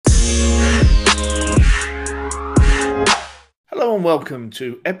and welcome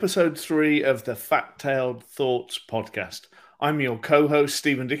to episode 3 of the Fat-Tailed Thoughts podcast. I'm your co-host,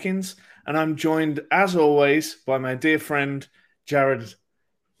 Stephen Dickens, and I'm joined, as always, by my dear friend, Jared.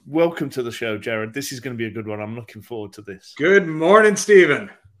 Welcome to the show, Jared. This is going to be a good one. I'm looking forward to this. Good morning, Stephen.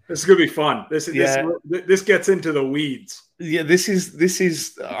 This is going to be fun. This gets into the weeds. Yeah, this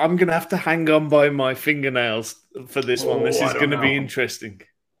is. I'm going to have to hang on by my fingernails for this one. This is going to be interesting.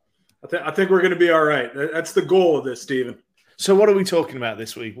 I think we're going to be all right. That's the goal of this, Stephen. So what are we talking about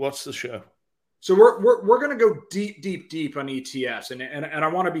this week? What's the show? So we're going to go deep on ETFs. And I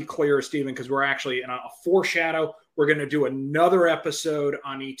want to be clear, Stephen, because we're actually in a foreshadow. We're going to do another episode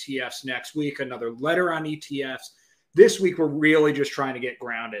on ETFs next week, another letter on ETFs. This week, we're really just trying to get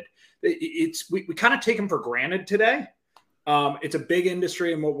grounded. We kind of take them for granted today. It's a big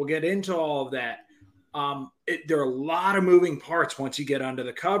industry, and we'll get into all of that. There are a lot of moving parts once you get under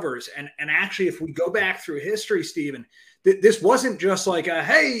the covers. And actually, if we go back through history, Stephen, this wasn't just like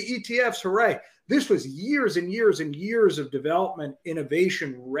hey, ETFs, hooray. This was years and years and years of development,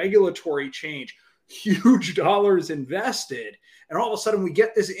 innovation, regulatory change, huge dollars invested. And all of a sudden, we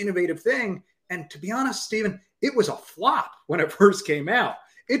get this innovative thing. And to be honest, Stephen, it was a flop when it first came out.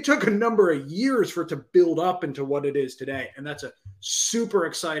 It took a number of years for it to build up into what it is today. And that's a super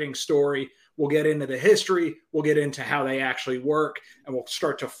exciting story. We'll get into the history. We'll get into how they actually work. And we'll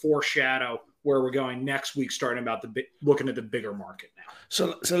start to foreshadow where we're going next week, starting about looking at the bigger market now.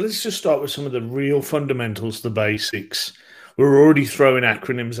 So let's just start with some of the real fundamentals, the basics. We're already throwing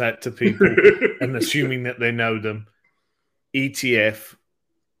acronyms out to people and assuming that they know them. ETF.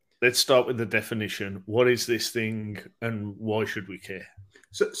 Let's start with the definition. What is this thing and why should we care?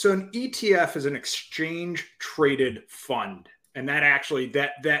 So an ETF is an exchange-traded fund. And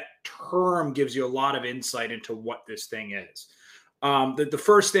that term gives you a lot of insight into what this thing is. The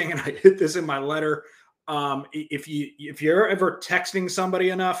first thing, and I hit this in my letter, if you're ever texting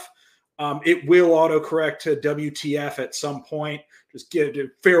somebody enough, it will autocorrect to WTF at some point. Just give a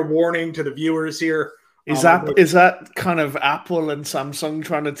fair warning to the viewers here. Is that kind of Apple and Samsung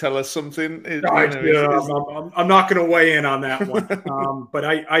trying to tell us something? I'm not going to weigh in on that one. But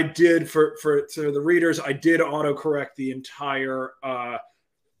I did for the readers, I did autocorrect the entire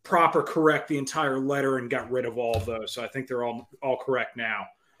correct the entire letter and got rid of all of those. So I think they're all correct now.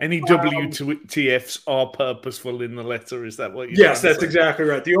 Any WTFs are purposeful in the letter. Is that what you? Yes, that's exactly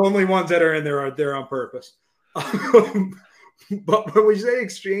right. The only ones that are in there are there on purpose. But when we say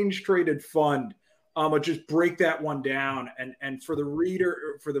exchange traded fund, I'll just break that one down. And for the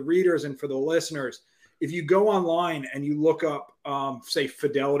readers and for the listeners, if you go online and you look up, say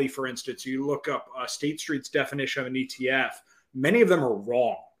Fidelity, for instance, you look up State Street's definition of an ETF, many of them are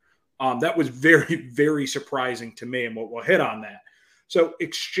wrong. That was very, very surprising to me, and we'll hit on that. So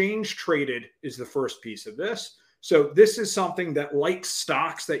exchange traded is the first piece of this. So this is something that, like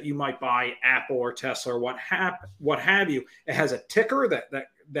stocks that you might buy, Apple or Tesla or what have you, it has a ticker,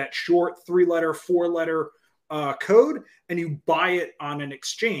 that short 3-letter, 4-letter code, and you buy it on an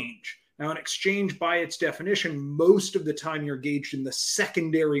exchange. Now, an exchange, by its definition, most of the time you're engaged in the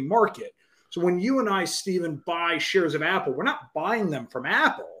secondary market. So when you and I, Stephen, buy shares of Apple, we're not buying them from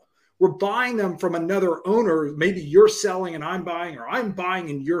Apple. We're buying them from another owner. Maybe you're selling and I'm buying, or I'm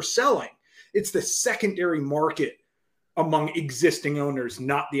buying and you're selling. It's the secondary market among existing owners,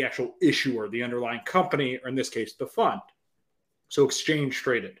 not the actual issuer, the underlying company, or in this case, the fund. So exchange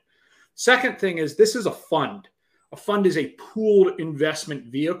traded. Second thing is this is a fund. A fund is a pooled investment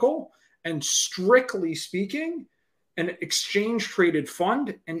vehicle. And strictly speaking, an exchange traded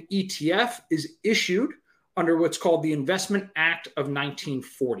fund, an ETF, is issued under what's called the Investment Act of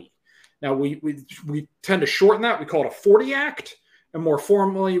 1940. Now, we tend to shorten that. We call it a 40 Act. And more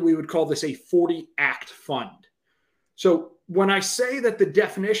formally, we would call this a 40 Act fund. So when I say that the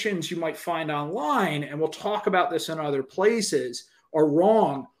definitions you might find online, and we'll talk about this in other places, are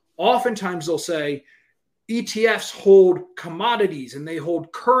wrong, oftentimes they'll say ETFs hold commodities and they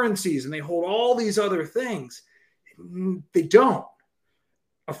hold currencies and they hold all these other things. They don't.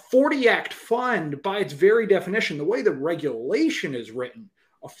 A 40 Act fund, by its very definition, the way the regulation is written,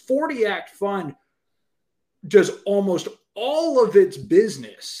 a 40 Act fund does almost all of its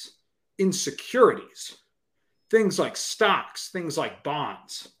business in securities. Things like stocks, things like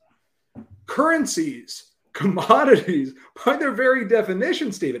bonds, currencies, commodities, by their very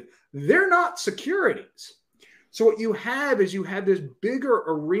definition, Stephen, they're not securities. So what you have is you have this bigger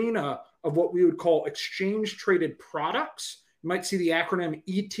arena of what we would call exchange traded products. You might see the acronym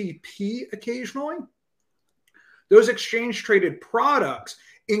ETP occasionally. Those exchange traded products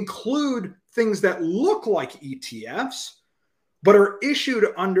include things that look like ETFs, but are issued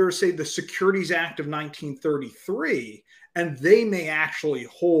under, say, the Securities Act of 1933, and they may actually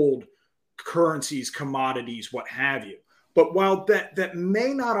hold currencies, commodities, what have you. But while that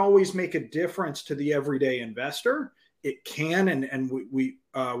may not always make a difference to the everyday investor, it can, and we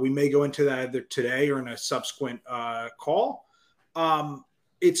may go into that either today or in a subsequent call.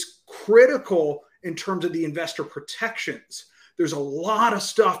 It's critical in terms of the investor protections. There's a lot of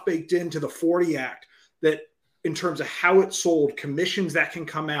stuff baked into the 40 Act that, in terms of how it's sold, commissions that can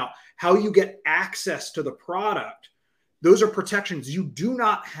come out, how you get access to the product. Those are protections you do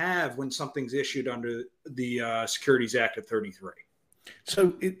not have when something's issued under the Securities Act of 33.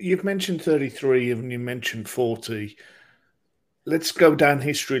 So you've mentioned 33 and you mentioned 40. Let's go down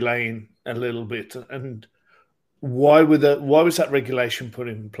history lane a little bit. And why was that regulation put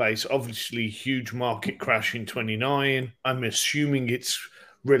in place? Obviously, huge market crash in 29. I'm assuming it's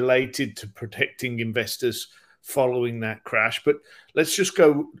related to protecting investors following that crash. But let's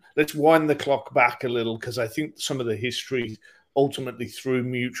wind the clock back a little, because I think some of the history ultimately through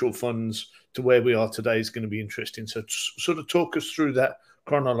mutual funds to where we are today is going to be interesting. So sort of talk us through that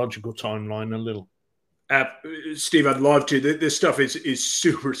chronological timeline a little. Steve, I'd love to. This stuff is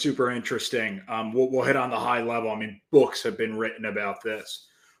super, super interesting. We'll hit on the high level. I mean, books have been written about this.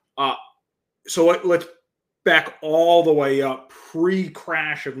 So let's back all the way up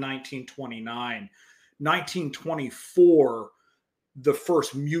pre-crash of 1929. 1924, the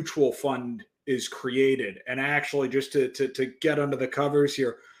first mutual fund is created. And actually, just to get under the covers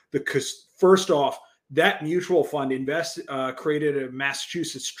here, first off, that mutual fund created a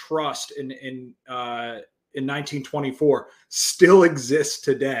Massachusetts trust in 1924, still exists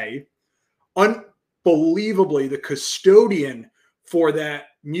today. Unbelievably, the custodian for that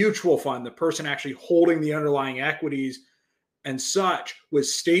mutual fund, the person actually holding the underlying equities and such,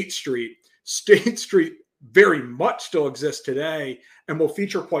 was State Street. State Street very much still exists today and will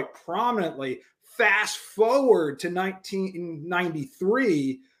feature quite prominently. Fast forward to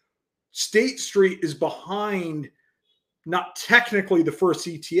 1993, State Street is behind not technically the first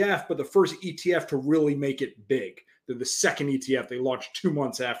ETF, but the first ETF to really make it big. They're the second ETF. They launched 2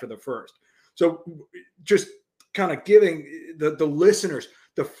 months after the first. So just kind of giving the listeners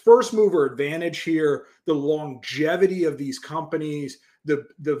the first mover advantage here, the longevity of these companies, the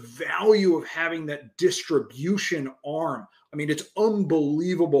value of having that distribution arm. I mean, it's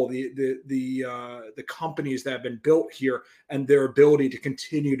unbelievable the companies that have been built here and their ability to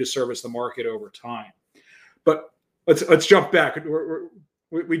continue to service the market over time. But let's jump back.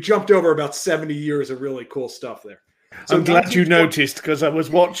 We jumped over about 70 years of really cool stuff there. So I'm glad you noticed, because I was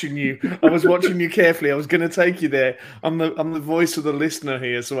watching you. I was watching you carefully. I was going to take you there. I'm the voice of the listener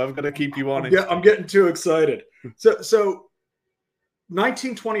here, so I've got to keep you honest. Yeah, I'm getting too excited. So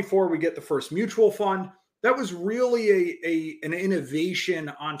 1924, we get the first mutual fund. That was really an innovation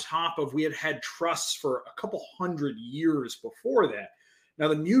on top of, we had trusts for a couple hundred years before that. Now,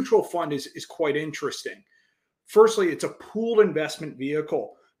 the mutual fund is quite interesting. Firstly, it's a pooled investment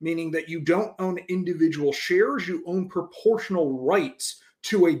vehicle, meaning that you don't own individual shares, you own proportional rights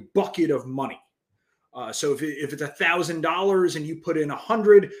to a bucket of money. So if it's $1,000 and you put in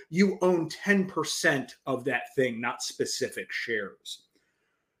 100, you own 10% of that thing, not specific shares.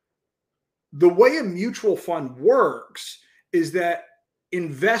 The way a mutual fund works is that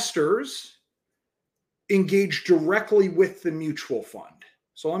investors engage directly with the mutual fund.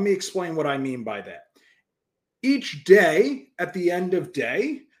 So let me explain what I mean by that. Each day, at the end of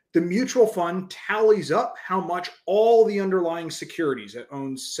day, the mutual fund tallies up how much all the underlying securities, it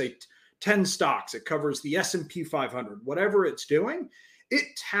owns, say, 10 stocks, it covers the S&P 500, whatever it's doing,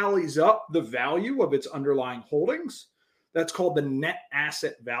 it tallies up the value of its underlying holdings. That's called the net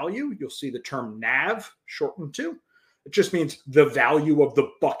asset value. You'll see the term NAV shortened to. It just means the value of the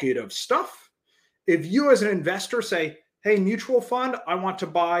bucket of stuff. If you as an investor say, hey, mutual fund, I want to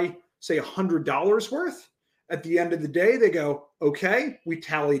buy, say, $100 worth, at the end of the day, they go, okay, we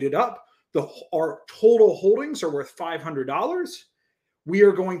tallied it up. Our total holdings are worth $500. We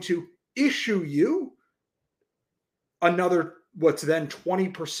are going to issue you another, what's then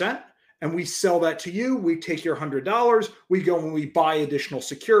 20%, and we sell that to you. We take your $100. We go and we buy additional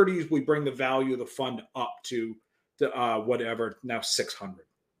securities. We bring the value of the fund up to whatever, now 600.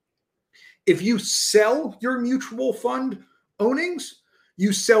 If you sell your mutual fund ownings,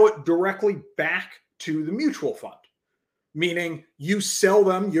 you sell it directly back to the mutual fund, meaning you sell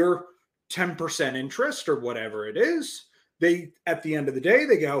them your 10% interest or whatever it is. They, at the end of the day,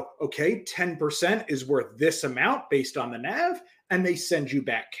 they go, okay, 10% is worth this amount based on the NAV, and they send you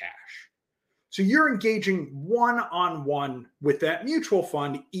back cash. So you're engaging one-on-one with that mutual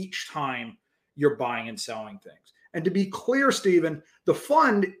fund each time you're buying and selling things. And to be clear, Stephen, the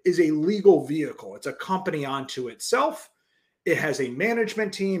fund is a legal vehicle. It's a company unto itself. It has a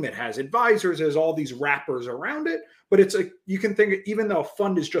management team. It has advisors. It has all these wrappers around it. But you can think, even though a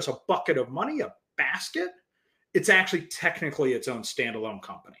fund is just a bucket of money, a basket, it's actually technically its own standalone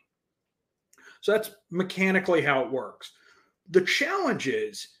company. So that's mechanically how it works. The challenge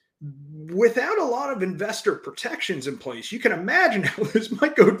is, without a lot of investor protections in place, you can imagine how this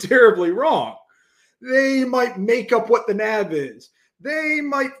might go terribly wrong. They might make up what the NAV is. They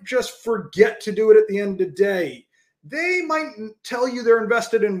might just forget to do it at the end of the day. They might tell you they're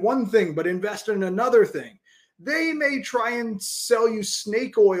invested in one thing, but invest in another thing. They may try and sell you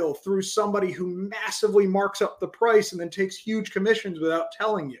snake oil through somebody who massively marks up the price and then takes huge commissions without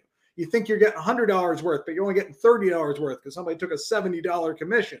telling you. You think you're getting $100 worth, but you're only getting $30 worth because somebody took a $70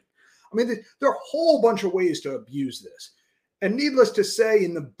 commission. I mean, there are a whole bunch of ways to abuse this. And needless to say,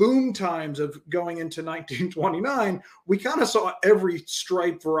 in the boom times of going into 1929, we kind of saw every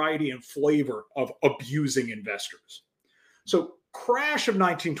stripe, variety, and flavor of abusing investors. So crash of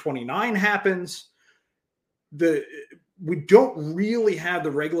 1929 happens. We don't really have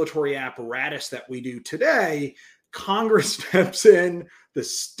the regulatory apparatus that we do today. Congress steps in, the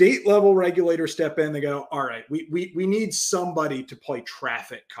state level regulators step in, they go, all right, we need somebody to play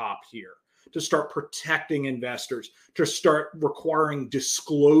traffic cop here, to start protecting investors, to start requiring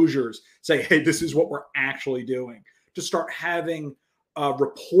disclosures, say, hey, this is what we're actually doing, to start having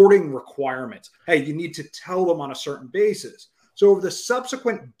reporting requirements. Hey, you need to tell them on a certain basis. So over the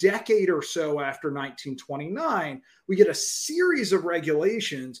subsequent decade or so after 1929, we get a series of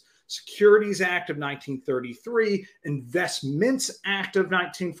regulations: Securities Act of 1933, Investments Act of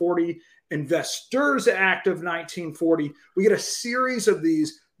 1940, Investors Act of 1940. We get a series of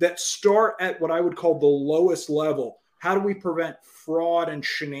these that start at what I would call the lowest level. How do we prevent fraud and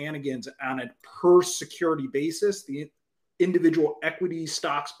shenanigans on a per security basis, the individual equities,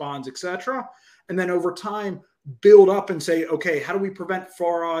 stocks, bonds, etc.? And then over time, build up and say, okay, how do we prevent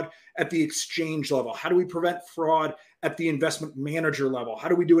fraud at the exchange level? How do we prevent fraud at the investment manager level? How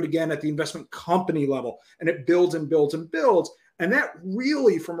do we do it again at the investment company level? And it builds and builds and builds. And that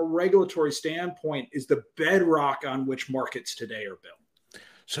really, from a regulatory standpoint, is the bedrock on which markets today are built.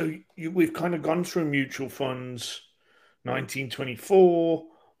 So we've kind of gone through mutual funds, 1924.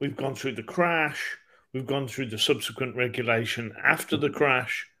 We've gone through the crash. We've gone through the subsequent regulation after the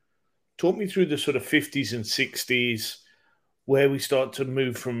crash. Talk me through the sort of 50s and 60s, where we start to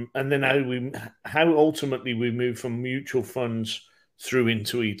move from, and then how ultimately we move from mutual funds through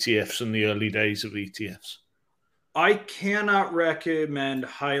into ETFs and the early days of ETFs. I cannot recommend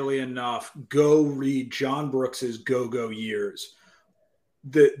highly enough, go read John Brooks's Go-Go Years.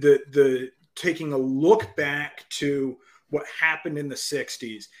 The taking a look back to what happened in the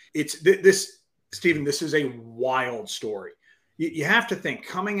 60s. Stephen, this is a wild story. You have to think,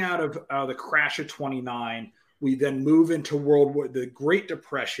 coming out of the crash of 29, we then move into the Great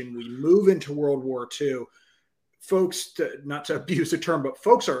Depression. We move into World War II. Folks, not to abuse the term, but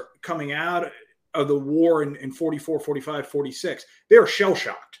folks are coming out of the war in 44, 45, 46. They are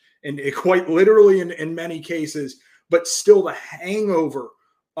shell-shocked, and quite literally in many cases, but still the hangover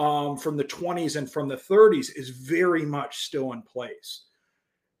from the 20s and from the 30s is very much still in place.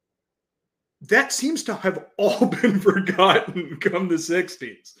 That seems to have all been forgotten come the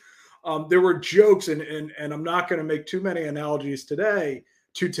 60s. There were jokes, and I'm not going to make too many analogies today,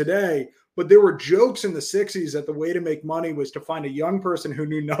 but there were jokes in the 60s that the way to make money was to find a young person who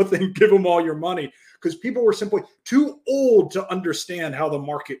knew nothing, give them all your money, because people were simply too old to understand how the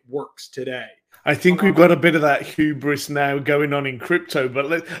market works today. I think we've got a bit of that hubris now going on in crypto,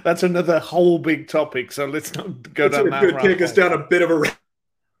 but that's another whole big topic, so let's not go down that route. It could take us down a bit of a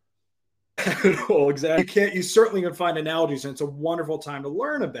well, exactly. You certainly can find analogies, and it's a wonderful time to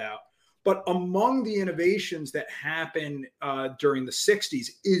learn about. But among the innovations that happened during the 60s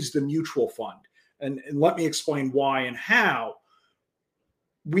is the mutual fund. And let me explain why and how.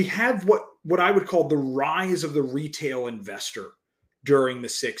 We have what I would call the rise of the retail investor during the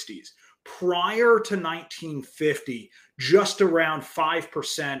 60s. Prior to 1950, just around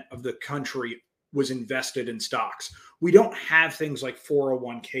 5% of the country was invested in stocks. We don't have things like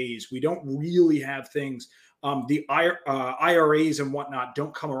 401ks. We don't really have things. The IRAs and whatnot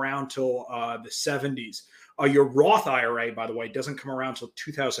don't come around till the 70s. Your Roth IRA, by the way, doesn't come around till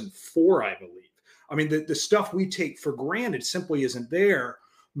 2004, I believe. I mean, the stuff we take for granted simply isn't there.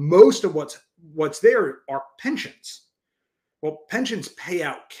 Most of what's there are pensions. Well, pensions pay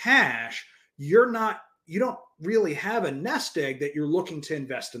out cash. You don't really have a nest egg that you're looking to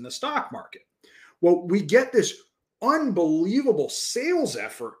invest in the stock market. Well, we get this unbelievable sales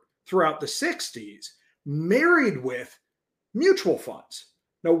effort throughout the 60s married with mutual funds.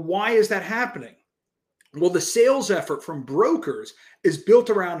 Now, why is that happening? Well, the sales effort from brokers is built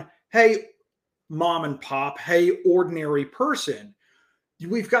around, hey, mom and pop, hey, ordinary person.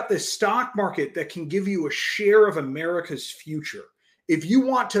 We've got this stock market that can give you a share of America's future. If you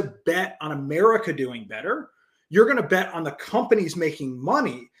want to bet on America doing better, you're going to bet on the companies making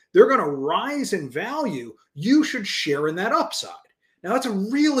money. They're going to rise in value. You should share in that upside. Now, that's a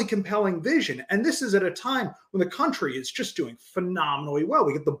really compelling vision. And this is at a time when the country is just doing phenomenally well.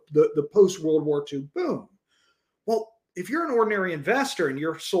 We get the post-World War II boom. Well, if you're an ordinary investor and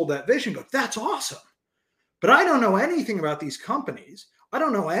you're sold that vision, go, that's awesome. But I don't know anything about these companies. I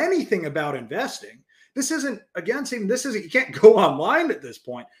don't know anything about investing. This isn't, you can't go online at this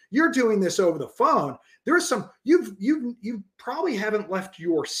point. You're doing this over the phone. There's some, you probably haven't left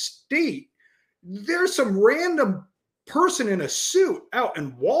your state. There's some random person in a suit out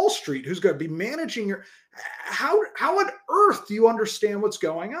in Wall Street who's going to be managing your, how on earth do you understand what's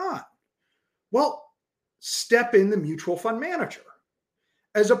going on? Well, step in the mutual fund manager,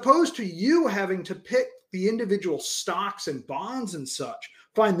 as opposed to you having to pick the individual stocks and bonds and such,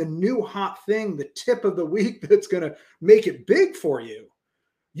 find the new hot thing, the tip of the week that's going to make it big for you.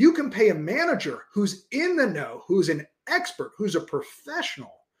 You can pay a manager who's in the know, who's an expert, who's a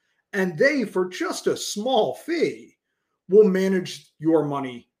professional, and they, for just a small fee, will manage your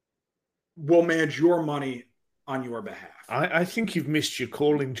money on your behalf. I think you've missed your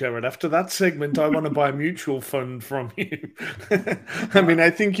calling, Jared. After that segment, I want to buy a mutual fund from you. I mean, I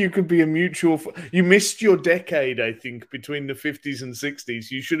think you could be a mutual. You missed your decade, I think, between the 50s and 60s.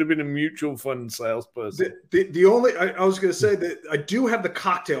 You should have been a mutual fund salesperson. The only, I was going to say that I do have the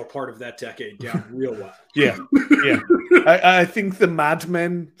cocktail part of that decade down real well. Yeah. I think the Mad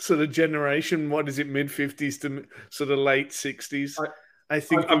Men sort of generation, what is it, mid-50s to sort of late 60s? I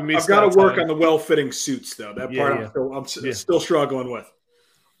think I've got to work on the well-fitting suits, though. That part I'm still struggling with.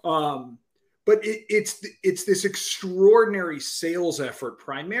 But it's this extraordinary sales effort,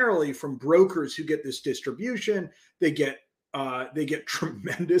 primarily from brokers who get this distribution. They get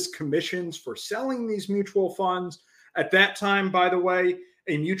tremendous commissions for selling these mutual funds. At that time, by the way,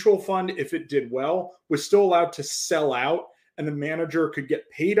 a mutual fund, if it did well, was still allowed to sell out, and the manager could get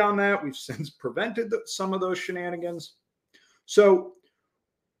paid on that. We've since prevented some of those shenanigans. So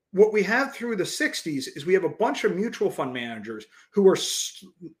what we have through the 60s is we have a bunch of mutual fund managers who are,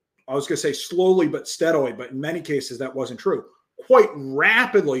 I was going to say slowly but steadily, but in many cases that wasn't true, quite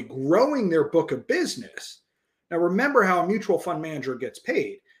rapidly growing their book of business. Now, remember how a mutual fund manager gets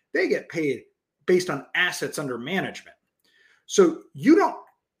paid. They get paid based on assets under management. So you don't,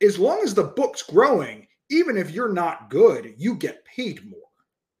 as long as the book's growing, even if you're not good, you get paid more.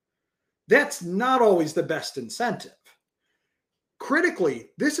 That's not always the best incentive.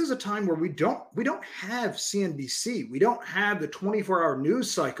 Critically, this is a time where we don't have CNBC. We don't have the 24-hour news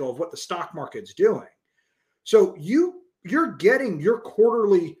cycle of what the stock market's doing. So you're getting your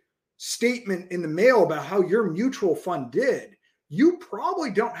quarterly statement in the mail about how your mutual fund did. You probably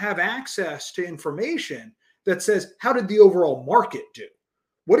don't have access to information that says, how did the overall market do?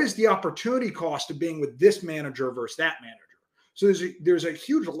 What is the opportunity cost of being with this manager versus that manager? So there's a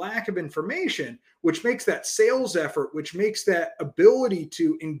huge lack of information, which makes that sales effort, which makes that ability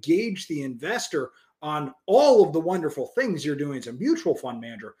to engage the investor on all of the wonderful things you're doing as a mutual fund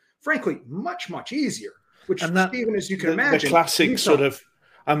manager, frankly, much, much easier. Which, Stephen, as you can imagine, the classic sort of,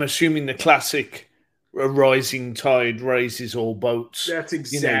 I'm assuming the classic rising tide raises all boats. That's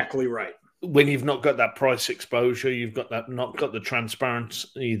exactly right. When you've not got that price exposure, you've got not got the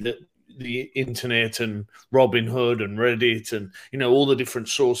transparency that the internet and Robinhood and Reddit and all the different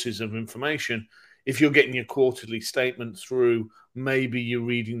sources of information. If you're getting your quarterly statement through, maybe you're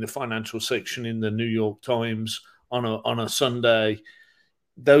reading the financial section in the New York Times on a Sunday.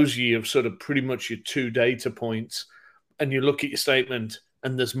 Those are your sort of pretty much your two data points, and you look at your statement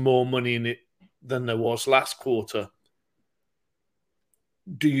and there's more money in it than there was last quarter.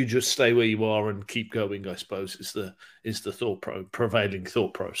 Do you just stay where you are and keep going, I suppose, is the prevailing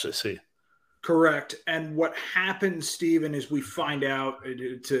thought process here. Correct. And what happens, Stephen, is we find out,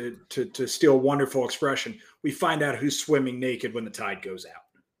 to steal a wonderful expression, we find out who's swimming naked when the tide goes out.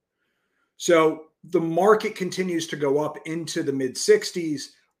 So the market continues to go up into the mid-60s.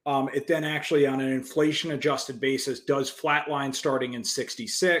 It then actually, on an inflation-adjusted basis, does flatline starting in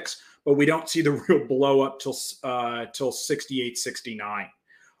 66, but we don't see the real blow up till 68, 69.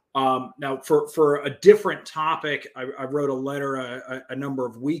 Now, for a different topic, I wrote a letter a number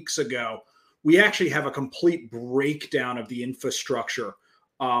of weeks ago. We actually have a complete breakdown of the infrastructure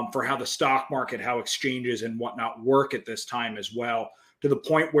for how the stock market, how exchanges and whatnot work at this time as well. to the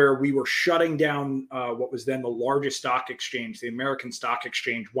point where we were shutting down what was then the largest stock exchange, the American Stock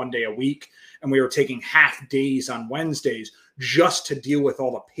Exchange, 1 day a week. And we were taking half days on Wednesdays just to deal with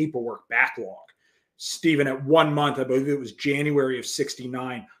all the paperwork backlog. Stephen, at 1 month, I believe it was January of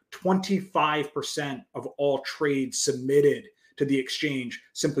 69, 25% of all trades submitted to the exchange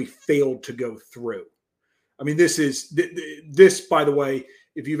simply failed to go through. I mean, this, by the way,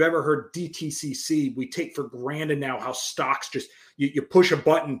 if you've ever heard DTCC, we take for granted now how stocks just, you push a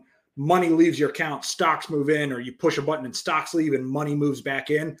button, money leaves your account, stocks move in, or you push a button and stocks leave and money moves back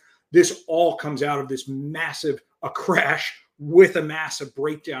in. This all comes out of this massive crash with a massive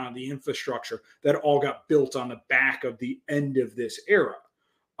breakdown of the infrastructure that all got built on the back of the end of this era.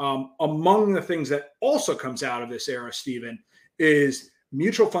 Among the things that also comes out of this era, Stephen, is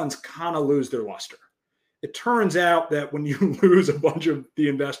mutual funds kind of lose their luster. It turns out that when you lose a bunch of the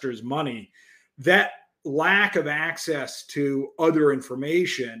investors' money, that lack of access to other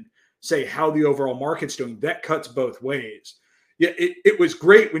information, say how the overall market's doing, that cuts both ways. Yeah, it was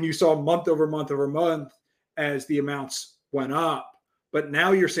great when you saw month over month over month as the amounts went up, but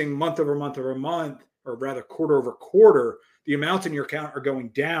now you're seeing month over month over month, or rather quarter over quarter, the amounts in your account are going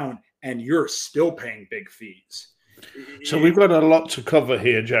down and you're still paying big fees. So we've got a lot to cover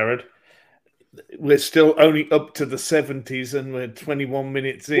here, Jared. We're still only up to the 70s and we're 21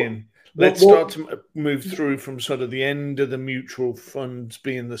 minutes in. Let's start to move through from sort of the end of the mutual funds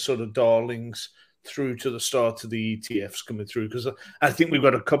being the sort of darlings through to the start of the ETFs coming through, because I think we've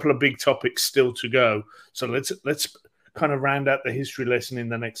got a couple of big topics still to go. So let's kind of round out the history lesson in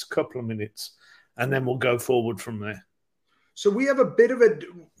the next couple of minutes, and then we'll go forward from there. So we have a bit of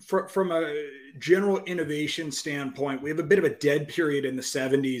from a general innovation standpoint, we have a bit of a dead period in the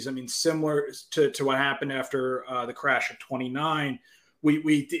 70s. I mean, similar to what happened after the crash of 29.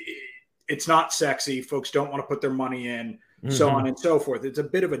 It's not sexy. Folks don't want to put their money in, so on and so forth. It's a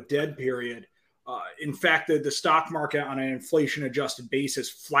bit of a dead period. In fact, the stock market on an inflation-adjusted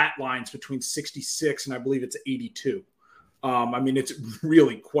basis flatlines between 66 and I believe it's 82. I mean, it's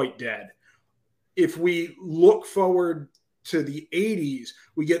really quite dead. If we look forward to the 80s,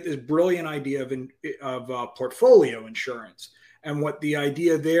 we get this brilliant idea of portfolio insurance. And what the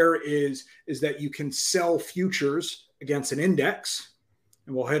idea there is that you can sell futures against an index,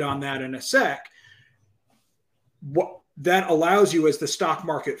 and we'll hit on that in a sec. What that allows you as the stock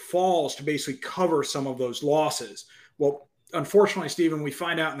market falls to basically cover some of those losses. Well, unfortunately, Stephen, we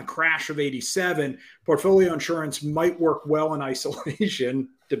find out in the crash of 87, portfolio insurance might work well in isolation,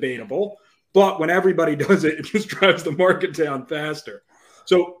 debatable. But when everybody does it, it just drives the market down faster.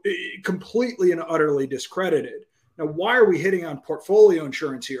 So completely and utterly discredited. Now, why are we hitting on portfolio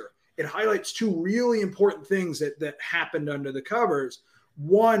insurance here? It highlights two really important things that happened under the covers.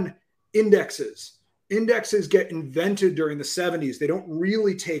 One, indexes. Indexes get invented during the 70s. They don't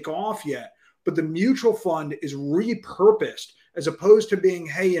really take off yet, but the mutual fund is repurposed as opposed to being,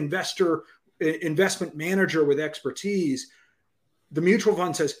 hey, investment manager with expertise. The mutual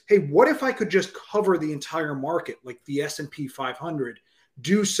fund says, hey, what if I could just cover the entire market, like the S&P 500,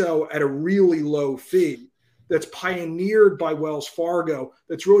 do so at a really low fee? That's pioneered by Wells Fargo,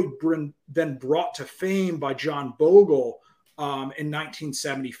 that's really then brought to fame by John Bogle in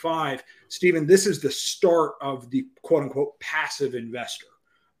 1975. Stephen, this is the start of the quote-unquote passive investor.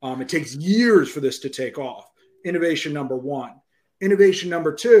 It takes years for this to take off. Innovation number one. Innovation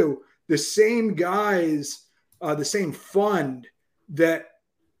number two, the same guys, the same fund that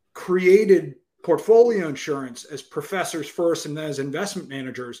created portfolio insurance as professors first and then as investment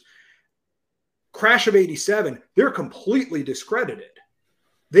managers, crash of 87, they're completely discredited.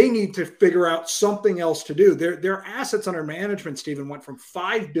 They need to figure out something else to do. Their assets under management, Stephen, went from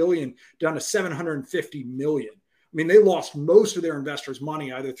 $5 billion down to $750 million. I mean, they lost most of their investors'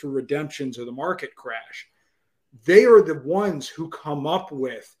 money either through redemptions or the market crash. They are the ones who come up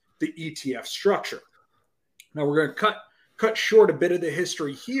with the ETF structure. Now, we're going to cut short a bit of the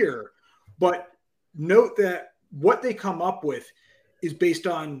history here, but note that what they come up with is based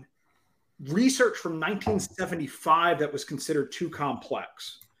on research from 1975 that was considered too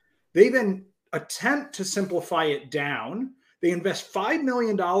complex. They then attempt to simplify it down. They invest $5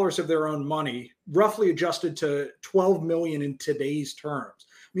 million of their own money, roughly adjusted to $12 million in today's terms.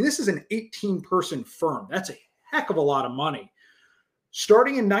 I mean, this is an 18-person firm. That's a heck of a lot of money.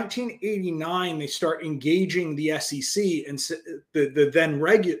 Starting in 1989, they start engaging the SEC and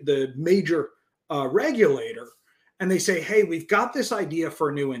the major regulator, and they say, hey, we've got this idea for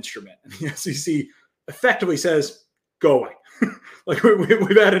a new instrument. And the SEC effectively says, go away. Like,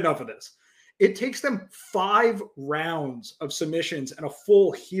 we've had enough of this. It takes them 5 rounds of submissions and a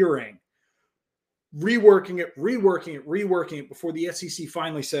full hearing reworking it before the SEC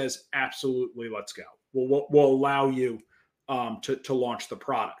finally says, absolutely, let's go. We'll allow you to launch the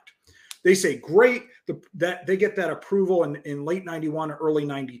product. They say, great, that they get that approval in late 91, early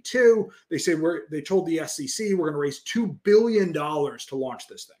 92. They say, they told the SEC, we're going to raise $2 billion to launch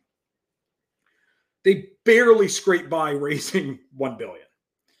this thing. They barely scrape by raising $1 billion,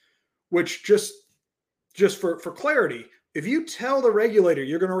 which just for clarity, if you tell the regulator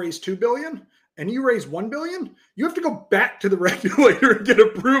you're going to raise $2 billion and you raise $1 billion, you have to go back to the regulator and get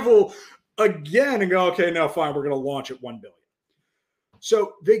approval again and go, okay, no, fine, we're going to launch at $1 billion.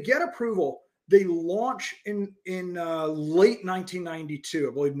 So they get approval. They launch in late 1992,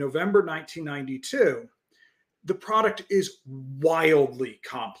 I believe November 1992. The product is wildly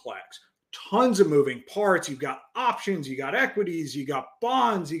complex. Tons of moving parts. You've got options, you got equities, you got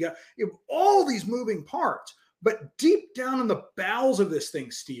bonds, you have all these moving parts. But deep down in the bowels of this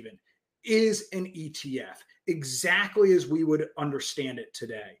thing, Stephen, is an ETF, exactly as we would understand it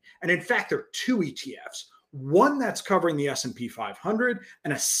today. And in fact, there are two ETFs. One that's covering the S&P 500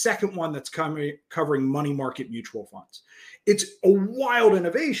 and a second one that's covering money market mutual funds. It's a wild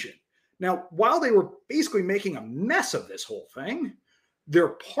innovation. Now, while they were basically making a mess of this whole thing, their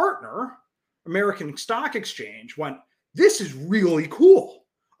partner, American Stock Exchange, went, this is really cool.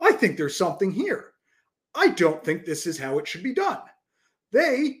 I think there's something here. I don't think this is how it should be done.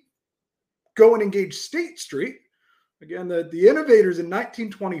 They go and engage State Street, again, the innovators in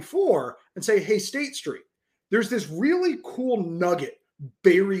 1924, and say, hey, State Street, there's this really cool nugget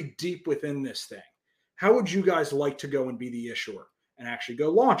buried deep within this thing. How would you guys like to go and be the issuer and actually go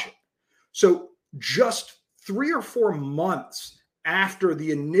launch it? So just 3 or 4 months after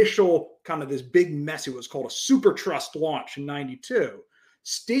the initial kind of this big mess, it was called a super trust launch in 92,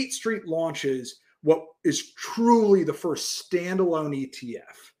 State Street launches what is truly the first standalone ETF.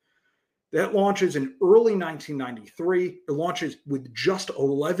 That launches in early 1993. It launches with just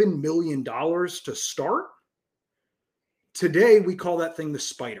 $11 million to start. Today, we call that thing the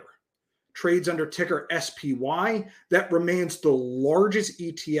Spider. Trades under ticker SPY. That remains the largest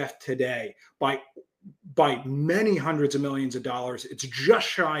ETF today by many hundreds of millions of dollars. It's just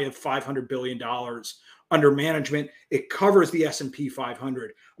shy of $500 billion under management. It covers the S&P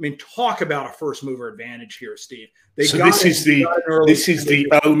 500. I mean, talk about a first mover advantage here, Steve. This is the OG.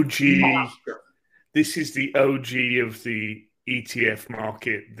 This is the OG of the ETF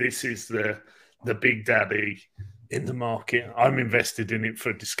market. This is the big daddy in the market. I'm invested in it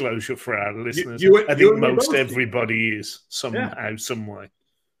for disclosure for our listeners. I think most everybody is somehow, some way.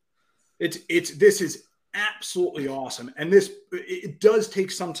 This is absolutely awesome. And it does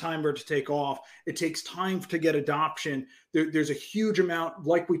take some time for it to take off. It takes time to get adoption. There's a huge amount,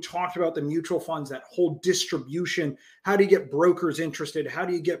 like we talked about the mutual funds, that whole distribution. How do you get brokers interested? How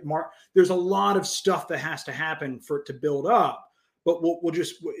do you get there's a lot of stuff that has to happen for it to build up. But we'll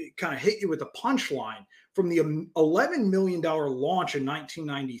just kind of hit you with a punchline. From the $11 million launch in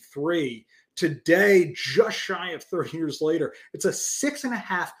 1993, today, just shy of 30 years later, it's a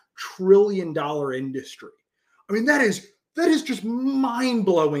 $6.5 trillion industry. I mean, that is just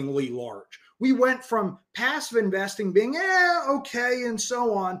mind-blowingly large. We went from passive investing being okay and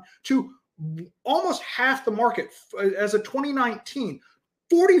so on to almost half the market as of 2019.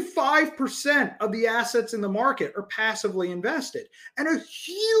 45% of the assets in the market are passively invested, and a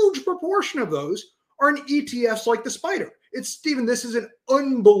huge proportion of those are in ETFs like the Spider. Stephen, this is an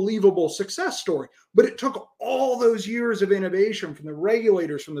unbelievable success story, but it took all those years of innovation from the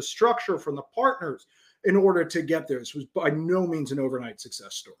regulators, from the structure, from the partners in order to get there. This was by no means an overnight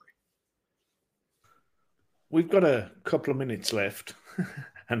success story. We've got a couple of minutes left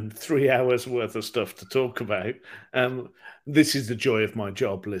and 3 hours worth of stuff to talk about. This is the joy of my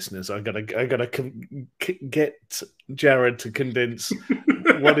job, listeners. I gotta get Jared to condense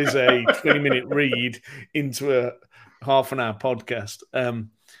what is a 20-minute read into a half an hour podcast.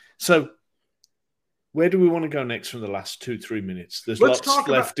 So where do we want to go next from the last 2-3 minutes? There's lots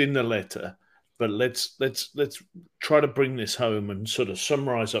left in the letter, but let's try to bring this home and sort of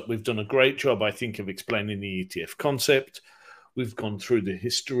summarize up. We've done a great job, I think, of explaining the ETF concept. We've gone through the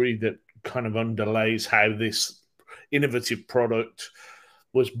history that kind of underlays how this innovative product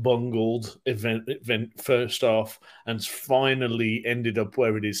was bungled event first off and finally ended up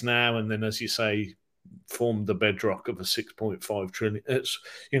where it is now. And then, as you say, formed the bedrock of a 6.5 trillion. It's,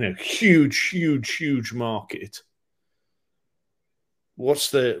 huge market.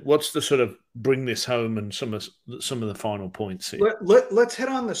 What's the sort of bring this home and some of the final points here? Let's hit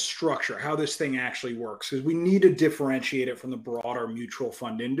on the structure, how this thing actually works, because we need to differentiate it from the broader mutual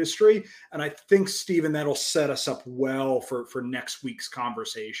fund industry. And I think, Stephen, that'll set us up well for next week's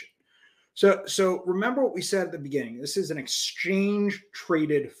conversation. So remember what we said at the beginning. This is an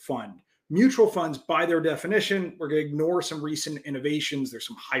exchange-traded fund. Mutual funds, by their definition, we're going to ignore some recent innovations. There's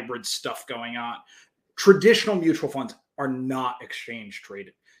some hybrid stuff going on. Traditional mutual funds are not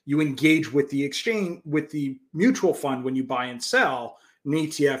exchange-traded. You engage with the exchange, with the mutual fund when you buy and sell. An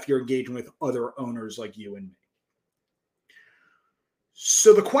ETF, you're engaging with other owners like you and me.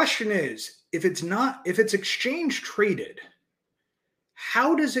 So the question is, if it's exchange-traded,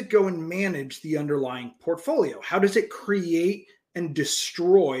 how does it go and manage the underlying portfolio? How does it create and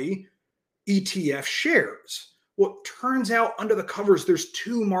destroy ETF shares? Well, it turns out under the covers, there's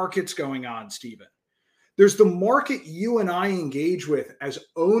two markets going on, Stephen. There's the market you and I engage with as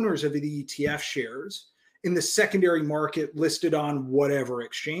owners of the ETF shares in the secondary market listed on whatever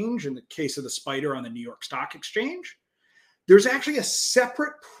exchange. In the case of the SPDR on the New York Stock Exchange, there's actually a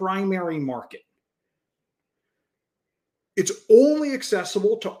separate primary market. It's only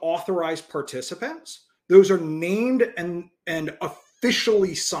accessible to authorized participants. Those are named and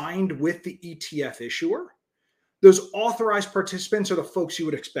officially signed with the ETF issuer. Those authorized participants are the folks you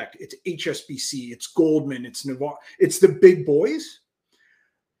would expect. It's HSBC, it's Goldman, it's Navarre, it's the big boys.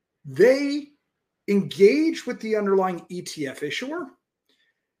 They engage with the underlying ETF issuer.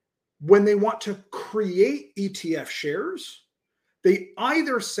 When they want to create ETF shares, they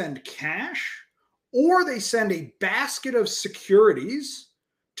either send cash or they send a basket of securities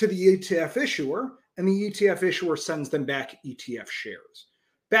to the ETF issuer, and the ETF issuer sends them back ETF shares.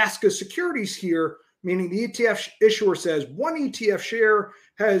 Basket of securities here, meaning the ETF issuer says one ETF share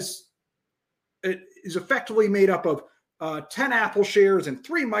is effectively made up of 10 Apple shares and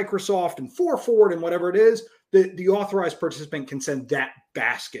 3 Microsoft and 4 Ford and whatever it is. The authorized participant can send that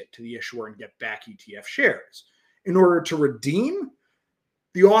basket to the issuer and get back ETF shares. In order to redeem,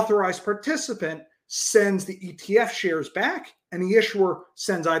 the authorized participant sends the ETF shares back, and the issuer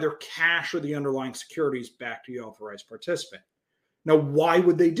sends either cash or the underlying securities back to the authorized participant. Now, why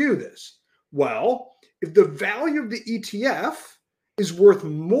would they do this? Well, if the value of the ETF is worth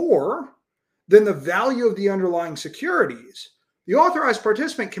more than the value of the underlying securities, the authorized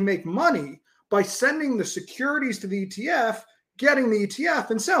participant can make money by sending the securities to the ETF, getting the ETF,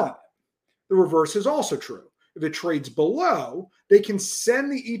 and selling it. The reverse is also true. If it trades below, they can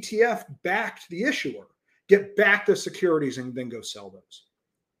send the ETF back to the issuer, get back the securities, and then go sell those.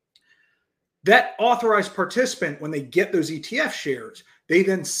 That authorized participant, when they get those ETF shares, they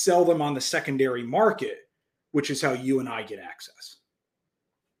then sell them on the secondary market, which is how you and I get access.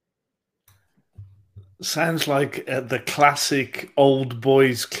 Sounds like the classic old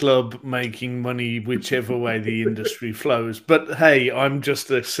boys club making money whichever way the industry flows. But hey, I'm just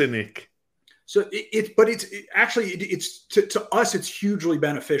a cynic. So it's to us, it's hugely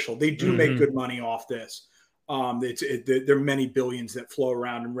beneficial. They do make good money off this. There are many billions that flow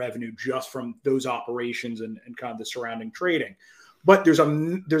around in revenue just from those operations and kind of the surrounding trading. But there's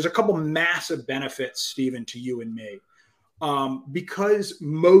a couple massive benefits, Stephen, to you and me. Because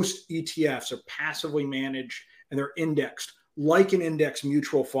most ETFs are passively managed and they're indexed like an index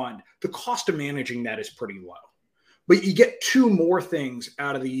mutual fund, the cost of managing that is pretty low. But you get two more things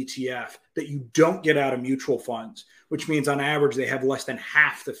out of the ETF that you don't get out of mutual funds, which means on average, they have less than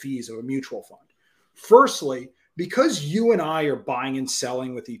half the fees of a mutual fund. Firstly, because you and I are buying and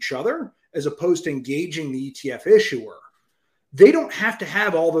selling with each other, as opposed to engaging the ETF issuer, they don't have to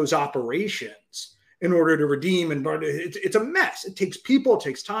have all those operations in order to redeem. And it's a mess. It takes people, it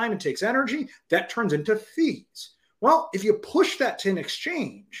takes time, it takes energy. That turns into fees. Well, if you push that to an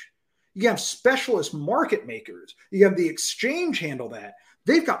exchange, you have specialist market makers. You have the exchange handle that.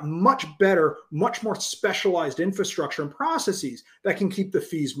 They've got much better, much more specialized infrastructure and processes that can keep the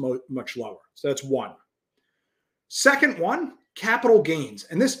fees much lower. So that's one. Second one, capital gains.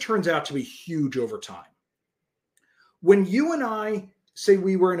 And this turns out to be huge over time. When you and I say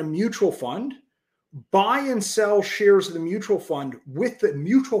we were in a mutual fund, buy and sell shares of the mutual fund with the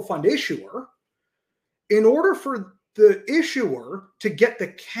mutual fund issuer, in order for the issuer to get the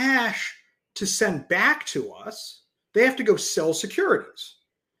cash to send back to us, they have to go sell securities.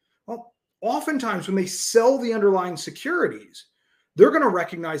 Well, oftentimes when they sell the underlying securities, they're going to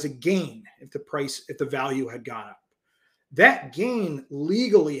recognize a gain if the value had gone up. That gain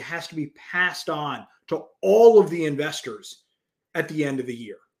legally has to be passed on to all of the investors at the end of the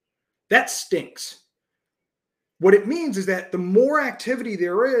year. That stinks. What it means is that the more activity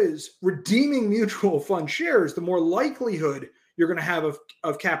there is redeeming mutual fund shares, the more likelihood you're going to have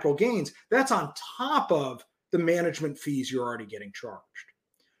of capital gains. That's on top of the management fees you're already getting charged.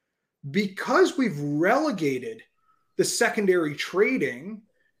 Because we've relegated the secondary trading,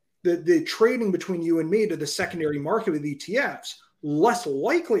 the trading between you and me, to the secondary market with ETFs, less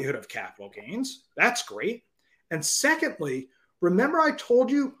likelihood of capital gains. That's great. And secondly, remember I told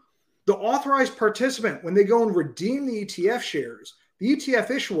you the authorized participant, when they go and redeem the ETF shares, the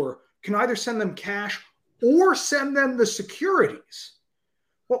ETF issuer can either send them cash or send them the securities.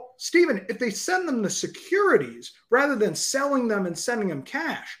 Well, Stephen, if they send them the securities rather than selling them and sending them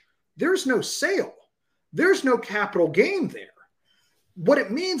cash, there's no sale. There's no capital gain there. What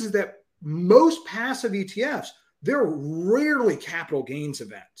it means is that most passive ETFs, they're rarely capital gains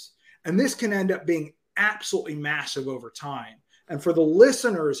events. And this can end up being absolutely massive over time. And for the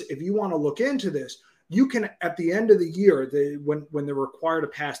listeners, if you want to look into this, you can, at the end of the year, when they're required to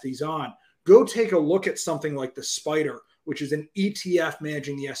pass these on, go take a look at something like the SPDR, which is an ETF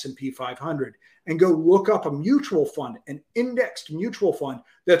managing the S&P 500, and go look up a mutual fund, an indexed mutual fund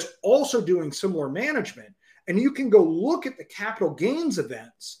that's also doing similar management. And you can go look at the capital gains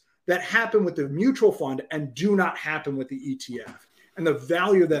events that happen with the mutual fund and do not happen with the ETF. And the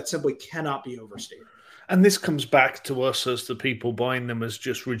value of that simply cannot be overstated. And this comes back to us as the people buying them as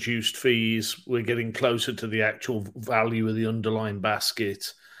just reduced fees. We're getting closer to the actual value of the underlying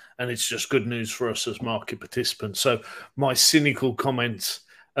basket. And it's just good news for us as market participants. So my cynical comments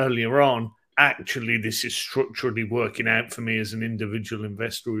earlier on, actually, this is structurally working out for me as an individual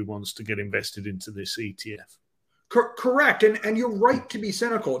investor who wants to get invested into this ETF. Correct. And you're right to be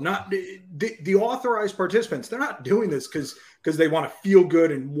cynical. Not the authorized participants, they're not doing this because they want to feel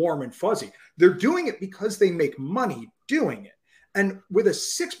good and warm and fuzzy. They're doing it because they make money doing it. And with a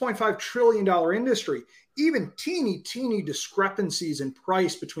 $6.5 trillion industry, even teeny discrepancies in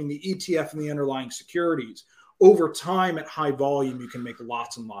price between the ETF and the underlying securities, over time at high volume, you can make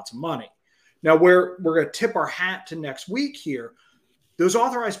lots and lots of money. Now, we're going to tip our hat to next week here. Those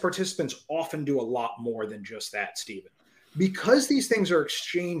authorized participants often do a lot more than just that, Stephen. Because these things are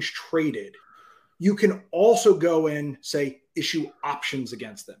exchange traded, you can also go in, say, issue options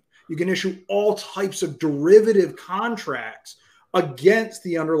against them. You can issue all types of derivative contracts against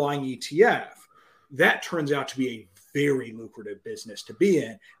the underlying ETF. That turns out to be a very lucrative business to be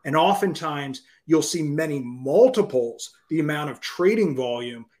in. And oftentimes you'll see many multiples the amount of trading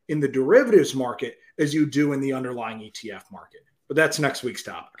volume in the derivatives market as you do in the underlying ETF market. But that's next week's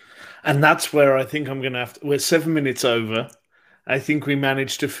topic. And that's where I think I'm going to have to, we're 7 minutes over. I think we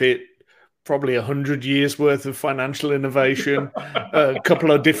managed to fit probably 100 years worth of financial innovation, a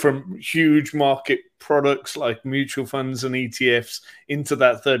couple of different huge market products like mutual funds and ETFs into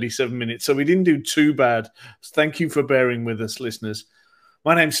that 37 minutes. So we didn't do too bad. Thank you for bearing with us, listeners.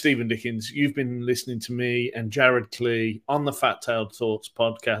 My name's Stephen Dickens. You've been listening to me and Jared Klee on the Fat Tailed Thoughts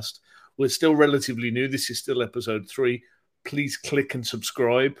podcast. We're still relatively new. This is still episode 3. Please click and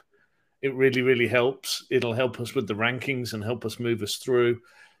subscribe. It really, really helps. It'll help us with the rankings and help us move us through.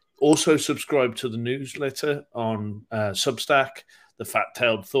 Also, subscribe to the newsletter on Substack, the Fat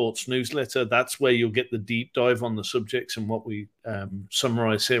Tailed Thoughts newsletter. That's where you'll get the deep dive on the subjects and what we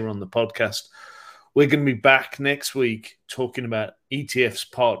summarize here on the podcast. We're going to be back next week talking about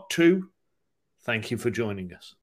ETFs Part 2. Thank you for joining us.